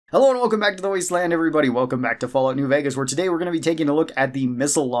Hello and welcome back to the Wasteland, everybody. Welcome back to Fallout New Vegas, where today we're going to be taking a look at the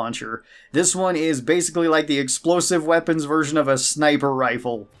missile launcher. This one is basically like the explosive weapons version of a sniper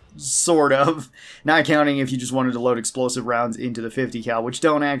rifle. Sort of. Not counting if you just wanted to load explosive rounds into the 50 cal, which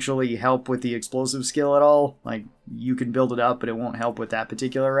don't actually help with the explosive skill at all. Like, you can build it up, but it won't help with that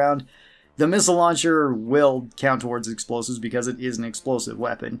particular round. The missile launcher will count towards explosives because it is an explosive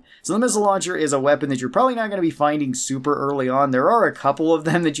weapon. So the missile launcher is a weapon that you're probably not going to be finding super early on. There are a couple of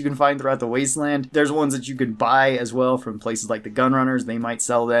them that you can find throughout the Wasteland. There's ones that you can buy as well from places like the gun runners. They might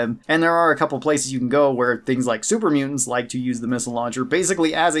sell them. And there are a couple places you can go where things like super mutants like to use the missile launcher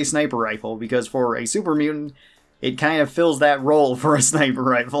basically as a sniper rifle, because for a super mutant, it kind of fills that role for a sniper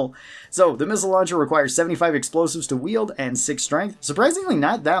rifle. So, the missile launcher requires 75 explosives to wield and 6 strength. Surprisingly,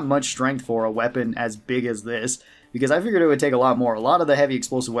 not that much strength for a weapon as big as this, because I figured it would take a lot more. A lot of the heavy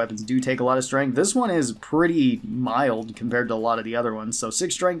explosive weapons do take a lot of strength. This one is pretty mild compared to a lot of the other ones, so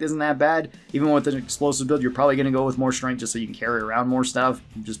 6 strength isn't that bad. Even with an explosive build, you're probably going to go with more strength just so you can carry around more stuff,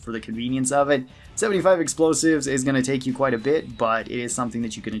 just for the convenience of it. 75 explosives is going to take you quite a bit, but it is something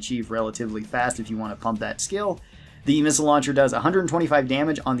that you can achieve relatively fast if you want to pump that skill. The missile launcher does 125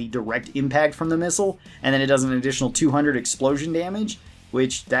 damage on the direct impact from the missile, and then it does an additional 200 explosion damage,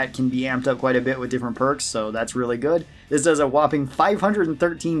 which that can be amped up quite a bit with different perks, so that's really good. This does a whopping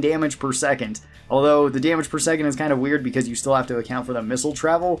 513 damage per second, although the damage per second is kind of weird because you still have to account for the missile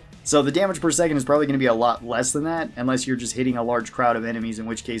travel, so the damage per second is probably going to be a lot less than that, unless you're just hitting a large crowd of enemies, in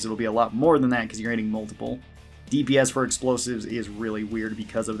which case it'll be a lot more than that because you're hitting multiple. DPS for explosives is really weird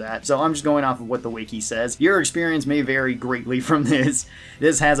because of that, so I'm just going off of what the wiki says. Your experience may vary greatly from this.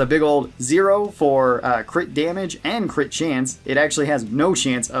 This has a big old 0 for crit damage and crit chance. It actually has no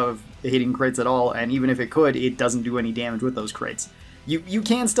chance of hitting crits at all, and even if it could, it doesn't do any damage with those crits. You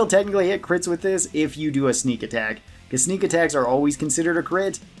can still technically hit crits with this if you do a sneak attack, because sneak attacks are always considered a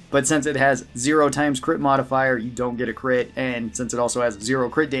crit, but since it has 0 times crit modifier, you don't get a crit, and since it also has 0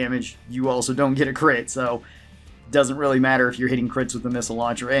 crit damage, you also don't get a crit, so doesn't really matter if you're hitting crits with the missile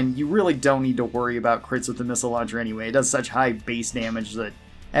launcher, and you really don't need to worry about crits with the missile launcher anyway. It does such high base damage that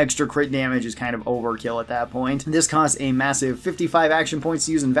extra crit damage is kind of overkill at that point. This costs a massive 55 action points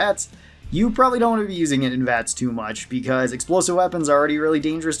to use in VATS. You probably don't want to be using it in VATS too much, because explosive weapons are already really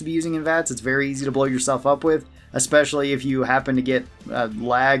dangerous to be using in VATS. It's very easy to blow yourself up with, especially if you happen to get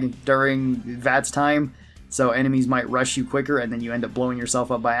lag during VATS time, so enemies might rush you quicker and then you end up blowing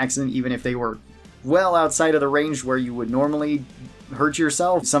yourself up by accident, even if they were well outside of the range where you would normally hurt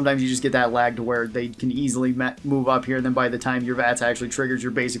yourself. Sometimes you just get that lag to where they can easily move up here, and then by the time your VATS actually triggers,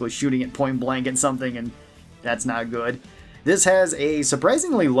 you're basically shooting it point blank at something, and that's not good. This has a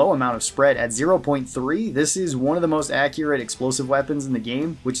surprisingly low amount of spread at 0.3. This is one of the most accurate explosive weapons in the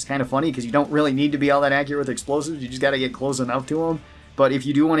game, which is kind of funny because you don't really need to be all that accurate with explosives. You just got to get close enough to them. But if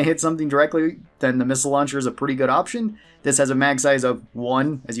you do want to hit something directly, then the missile launcher is a pretty good option. This has a mag size of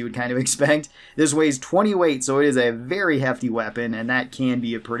 1, as you would kind of expect. This weighs 20 weight, so it is a very hefty weapon, and that can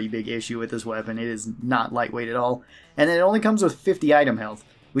be a pretty big issue with this weapon. It is not lightweight at all. And then it only comes with 50 item health,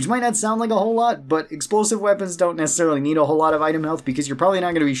 which might not sound like a whole lot, but explosive weapons don't necessarily need a whole lot of item health because you're probably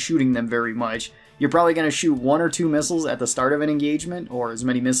not going to be shooting them very much. You're probably going to shoot 1 or 2 missiles at the start of an engagement, or as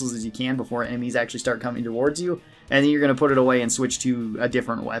many missiles as you can before enemies actually start coming towards you, and then you're going to put it away and switch to a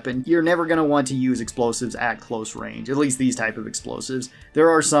different weapon. You're never going to want to use explosives at close range, at least these type of explosives. There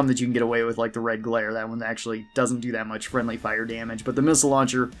are some that you can get away with, like the red glare. That one actually doesn't do that much friendly fire damage, but the missile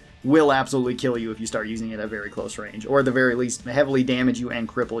launcher will absolutely kill you if you start using it at very close range, or at the very least heavily damage you and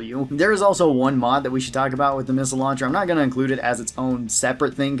cripple you. There is also one mod that we should talk about with the missile launcher. I'm not going to include it as its own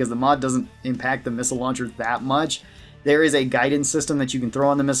separate thing because the mod doesn't impact the missile launcher that much. There is a guidance system that you can throw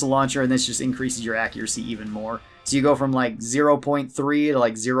on the missile launcher, and this just increases your accuracy even more. So you go from like 0.3 to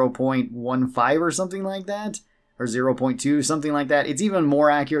like 0.15 or something like that, or 0.2, something like that. It's even more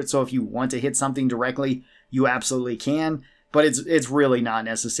accurate, so if you want to hit something directly, you absolutely can. But it's really not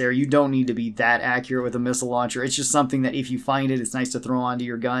necessary. You don't need to be that accurate with a missile launcher. It's just something that if you find it, it's nice to throw onto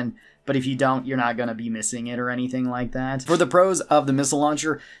your gun. But if you don't, you're not going to be missing it or anything like that. For the pros of the missile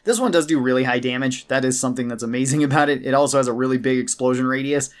launcher, this one does do really high damage. That is something that's amazing about it. It also has a really big explosion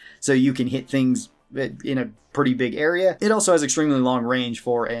radius, so you can hit things in a pretty big area. It also has extremely long range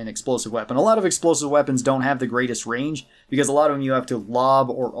for an explosive weapon. A lot of explosive weapons don't have the greatest range because a lot of them you have to lob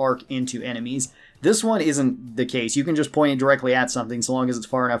or arc into enemies. This one isn't the case. You can just point it directly at something so long as it's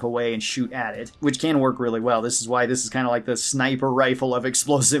far enough away and shoot at it, which can work really well. This is why this is kind of like the sniper rifle of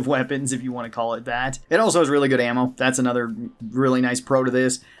explosive weapons, if you want to call it that. It also has really good ammo. That's another really nice pro to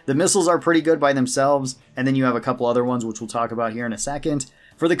this. The missiles are pretty good by themselves, and then you have a couple other ones, which we'll talk about here in a second.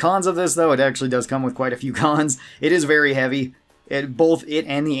 For the cons of this, though, it actually does come with quite a few cons. It is very heavy. Both it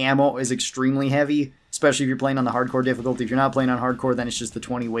and the ammo is extremely heavy, especially if you're playing on the hardcore difficulty. If you're not playing on hardcore, then it's just the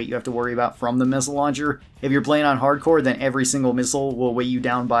 20 weight you have to worry about from the missile launcher. If you're playing on hardcore, then every single missile will weigh you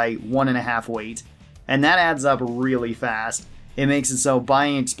down by 1.5 weight. And that adds up really fast. It makes it so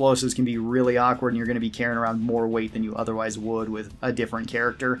buying explosives can be really awkward, and you're going to be carrying around more weight than you otherwise would with a different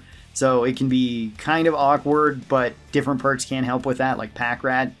character. So it can be kind of awkward, but different perks can help with that, like Pack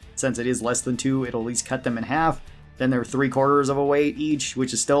Rat. Since it is less than 2, it'll at least cut them in half. Then they're 3/4 of a weight each,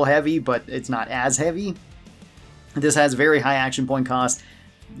 which is still heavy, but it's not as heavy. This has very high action point cost.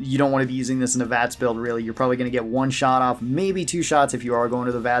 You don't want to be using this in a VATS build, really. You're probably going to get 1 shot off, maybe 2 shots if you are going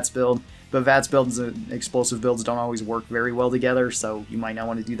to the VATS build. But VATS builds and explosive builds don't always work very well together, so you might not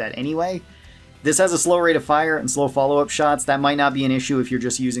want to do that anyway. This has a slow rate of fire and slow follow-up shots. That might not be an issue if you're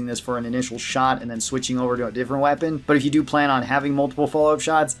just using this for an initial shot and then switching over to a different weapon. But if you do plan on having multiple follow-up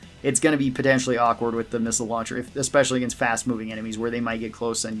shots, it's going to be potentially awkward with the missile launcher, especially against fast-moving enemies where they might get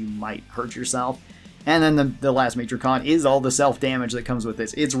close and you might hurt yourself. And then the last major con is all the self-damage that comes with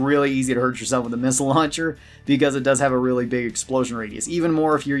this. It's really easy to hurt yourself with a missile launcher because it does have a really big explosion radius. Even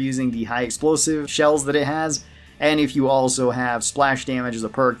more if you're using the high explosive shells that it has. And if you also have splash damage as a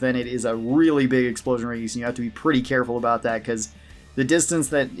perk, then it is a really big explosion radius, and you have to be pretty careful about that because the distance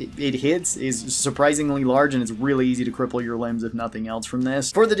that it hits is surprisingly large, and it's really easy to cripple your limbs if nothing else from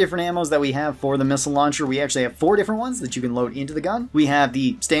this. For the different ammos that we have for the missile launcher, we actually have 4 different ones that you can load into the gun. We have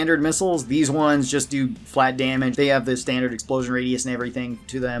the standard missiles. These ones just do flat damage. They have the standard explosion radius and everything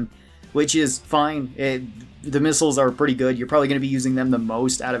to them, which is fine. The missiles are pretty good. You're probably going to be using them the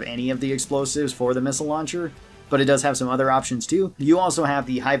most out of any of the explosives for the missile launcher, but it does have some other options too. You also have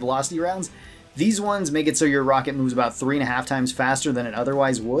the high velocity rounds. These ones make it so your rocket moves about 3.5 times faster than it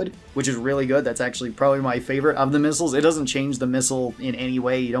otherwise would, which is really good. That's actually probably my favorite of the missiles. It doesn't change the missile in any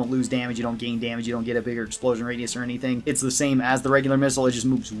way. You don't lose damage, you don't gain damage, you don't get a bigger explosion radius or anything. It's the same as the regular missile, it just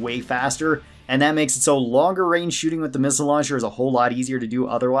moves way faster, and that makes it so longer range shooting with the missile launcher is a whole lot easier to do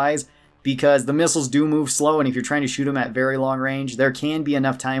otherwise, because the missiles do move slow, and if you're trying to shoot them at very long range, there can be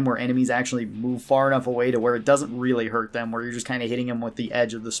enough time where enemies actually move far enough away to where it doesn't really hurt them, where you're just kind of hitting them with the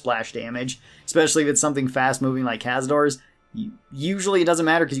edge of the splash damage. Especially if it's something fast-moving like Cazadors. Usually it doesn't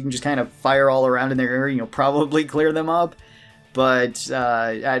matter because you can just kind of fire all around in their area and you'll probably clear them up, but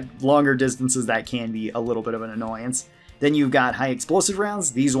at longer distances that can be a little bit of an annoyance. Then you've got high explosive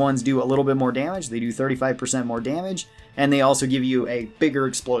rounds. These ones do a little bit more damage. They do 35% more damage. And they also give you a bigger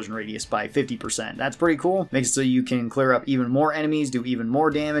explosion radius by 50%. That's pretty cool. Makes it so you can clear up even more enemies, do even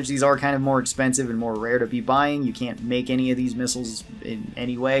more damage. These are kind of more expensive and more rare to be buying. You can't make any of these missiles in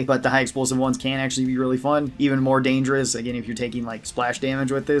any way, but the high explosive ones can actually be really fun. Even more dangerous, again, if you're taking like splash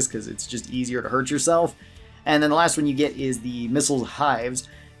damage with this, because it's just easier to hurt yourself. And then the last one you get is the missile hives.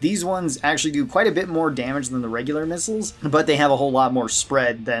 These ones actually do quite a bit more damage than the regular missiles, but they have a whole lot more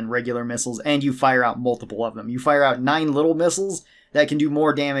spread than regular missiles, and you fire out multiple of them. You fire out 9 little missiles that can do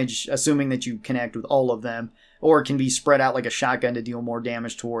more damage, assuming that you connect with all of them, or it can be spread out like a shotgun to deal more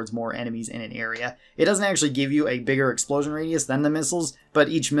damage towards more enemies in an area. It doesn't actually give you a bigger explosion radius than the missiles, but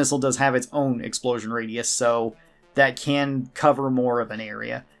each missile does have its own explosion radius, so that can cover more of an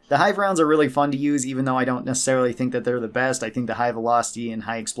area. The hive rounds are really fun to use, even though I don't necessarily think that they're the best. I think the high velocity and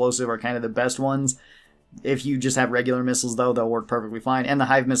high explosive are kind of the best ones. If you just have regular missiles, though, they'll work perfectly fine. And the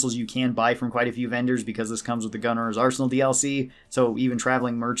hive missiles you can buy from quite a few vendors because this comes with the Gunrunner's Arsenal DLC, so even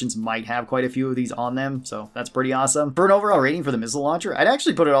traveling merchants might have quite a few of these on them, so that's pretty awesome. For an overall rating for the missile launcher, I'd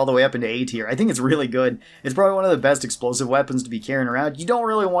actually put it all the way up into A tier. I think it's really good. It's probably one of the best explosive weapons to be carrying around. You don't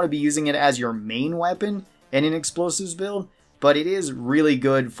really want to be using it as your main weapon in an explosives build, but it is really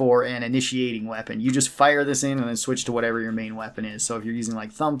good for an initiating weapon. You just fire this in and then switch to whatever your main weapon is. So if you're using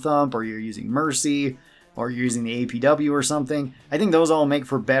like Thump Thump, or you're using Mercy, or you're using the APW or something, I think those all make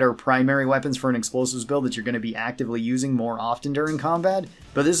for better primary weapons for an explosives build that you're going to be actively using more often during combat.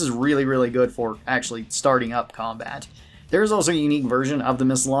 But this is really, really good for actually starting up combat. There's also a unique version of the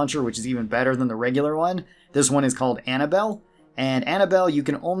missile launcher, which is even better than the regular one. This one is called Annabelle. And Annabelle you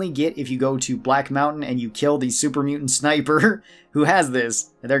can only get if you go to Black Mountain and you kill the super mutant sniper who has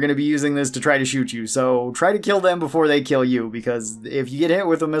this. They're going to be using this to try to shoot you, so try to kill them before they kill you, because if you get hit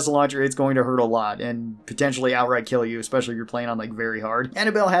with a missile launcher, it's going to hurt a lot and potentially outright kill you, especially if you're playing on like very hard.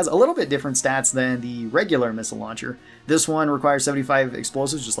 Annabelle has a little bit different stats than the regular missile launcher. This one requires 75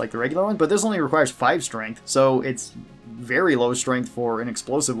 explosives just like the regular one, but this only requires 5 strength, so it's very low strength for an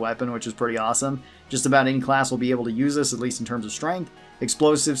explosive weapon, which is pretty awesome. Just about any class will be able to use this, at least in terms of strength.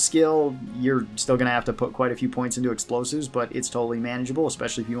 Explosive skill, you're still going to have to put quite a few points into explosives, but it's totally manageable,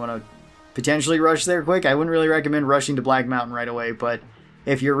 especially if you want to potentially rush there quick. I wouldn't really recommend rushing to Black Mountain right away, but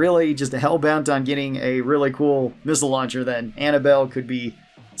if you're really just hell-bent on getting a really cool missile launcher, then Annabelle could be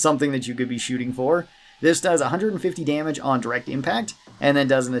something that you could be shooting for. This does 150 damage on direct impact, and then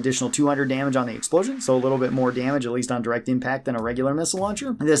does an additional 200 damage on the explosion, so a little bit more damage, at least on direct impact, than a regular missile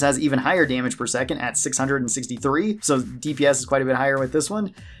launcher. This has even higher damage per second at 663, so DPS is quite a bit higher with this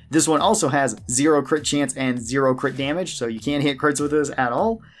one. This one also has 0 crit chance and 0 crit damage, so you can't hit crits with this at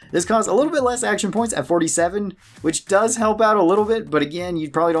all. This costs a little bit less action points at 47, which does help out a little bit, but again, you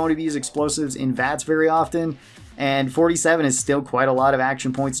probably don't want to use explosives in VATS very often. And 47 is still quite a lot of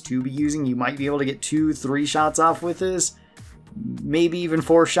action points to be using. You might be able to get 2-3 shots off with this. Maybe even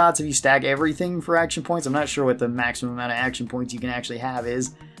 4 shots if you stack everything for action points. I'm not sure what the maximum amount of action points you can actually have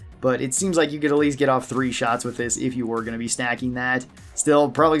is. But it seems like you could at least get off 3 shots with this if you were going to be stacking that.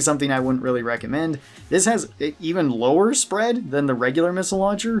 Still, probably something I wouldn't really recommend. This has even lower spread than the regular missile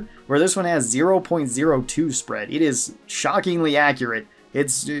launcher, where this one has 0.02 spread. It is shockingly accurate.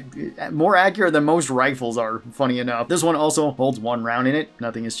 It's more accurate than most rifles are, funny enough. This one also holds 1 round in it.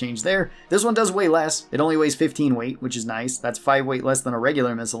 Nothing has changed there. This one does weigh less. It only weighs 15 weight, which is nice. That's 5 weight less than a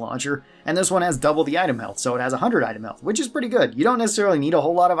regular missile launcher. And this one has double the item health, so it has 100 item health, which is pretty good. You don't necessarily need a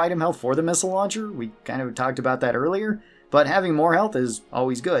whole lot of item health for the missile launcher. We kind of talked about that earlier, but having more health is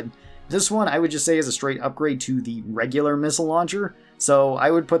always good. This one I would just say is a straight upgrade to the regular missile launcher. So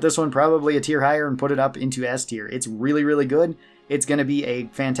I would put this one probably a tier higher and put it up into S tier. It's really, really good. It's going to be a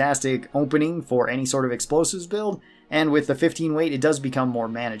fantastic opening for any sort of explosives build, and with the 15 weight, it does become more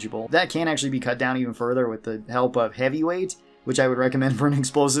manageable. That can actually be cut down even further with the help of heavyweight, which I would recommend for an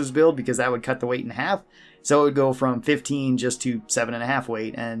explosives build because that would cut the weight in half. So it would go from 15 just to 7.5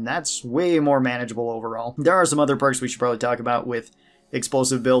 weight, and that's way more manageable overall. There are some other perks we should probably talk about with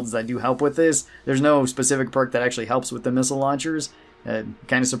explosive builds that do help with this. There's no specific perk that actually helps with the missile launchers. Kind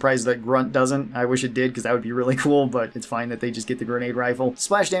of surprised that Grunt doesn't. I wish it did because that would be really cool, but it's fine that they just get the grenade rifle.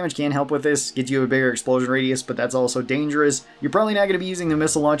 Splash damage can help with this, get you a bigger explosion radius, but that's also dangerous. You're probably not going to be using the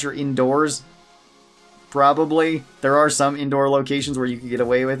missile launcher indoors. Probably. There are some indoor locations where you can get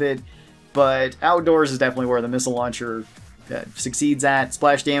away with it, but outdoors is definitely where the missile launcher succeeds at.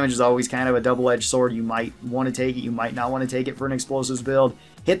 Splash damage is always kind of a double-edged sword. You might want to take it, you might not want to take it for an explosives build.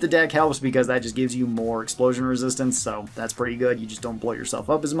 Hit the deck helps because that just gives you more explosion resistance, so that's pretty good. You just don't blow yourself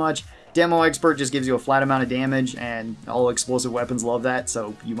up as much. Demo Expert just gives you a flat amount of damage, and all explosive weapons love that,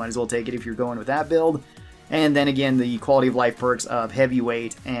 so you might as well take it if you're going with that build. And then again, the quality of life perks of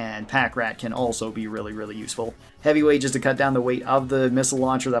Heavyweight and Pack Rat can also be really, really useful. Heavyweight just to cut down the weight of the missile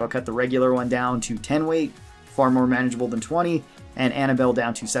launcher. That'll cut the regular one down to 10 weight, far more manageable than 20, and Annabelle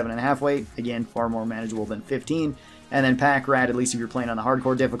down to 7.5 weight, again, far more manageable than 15. And then Pack Rat, at least if you're playing on the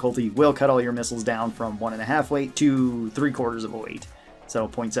hardcore difficulty, will cut all your missiles down from 1.5 weight to 3/4 of a weight, so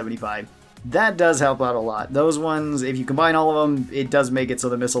 0.75. That does help out a lot. Those ones, if you combine all of them, it does make it so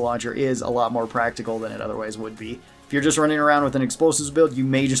the missile launcher is a lot more practical than it otherwise would be. If you're just running around with an explosives build, you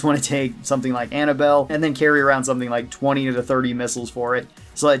may just want to take something like Annabelle and then carry around something like 20 to 30 missiles for it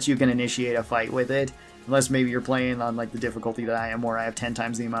so that you can initiate a fight with it. Unless maybe you're playing on like the difficulty that I am, where I have 10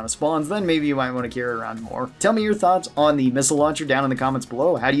 times the amount of spawns, then maybe you might want to carry around more. Tell me your thoughts on the missile launcher down in the comments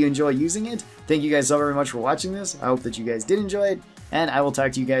below. How do you enjoy using it? Thank you guys so very much for watching this. I hope that you guys did enjoy it, and I will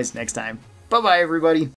talk to you guys next time. Bye-bye, everybody!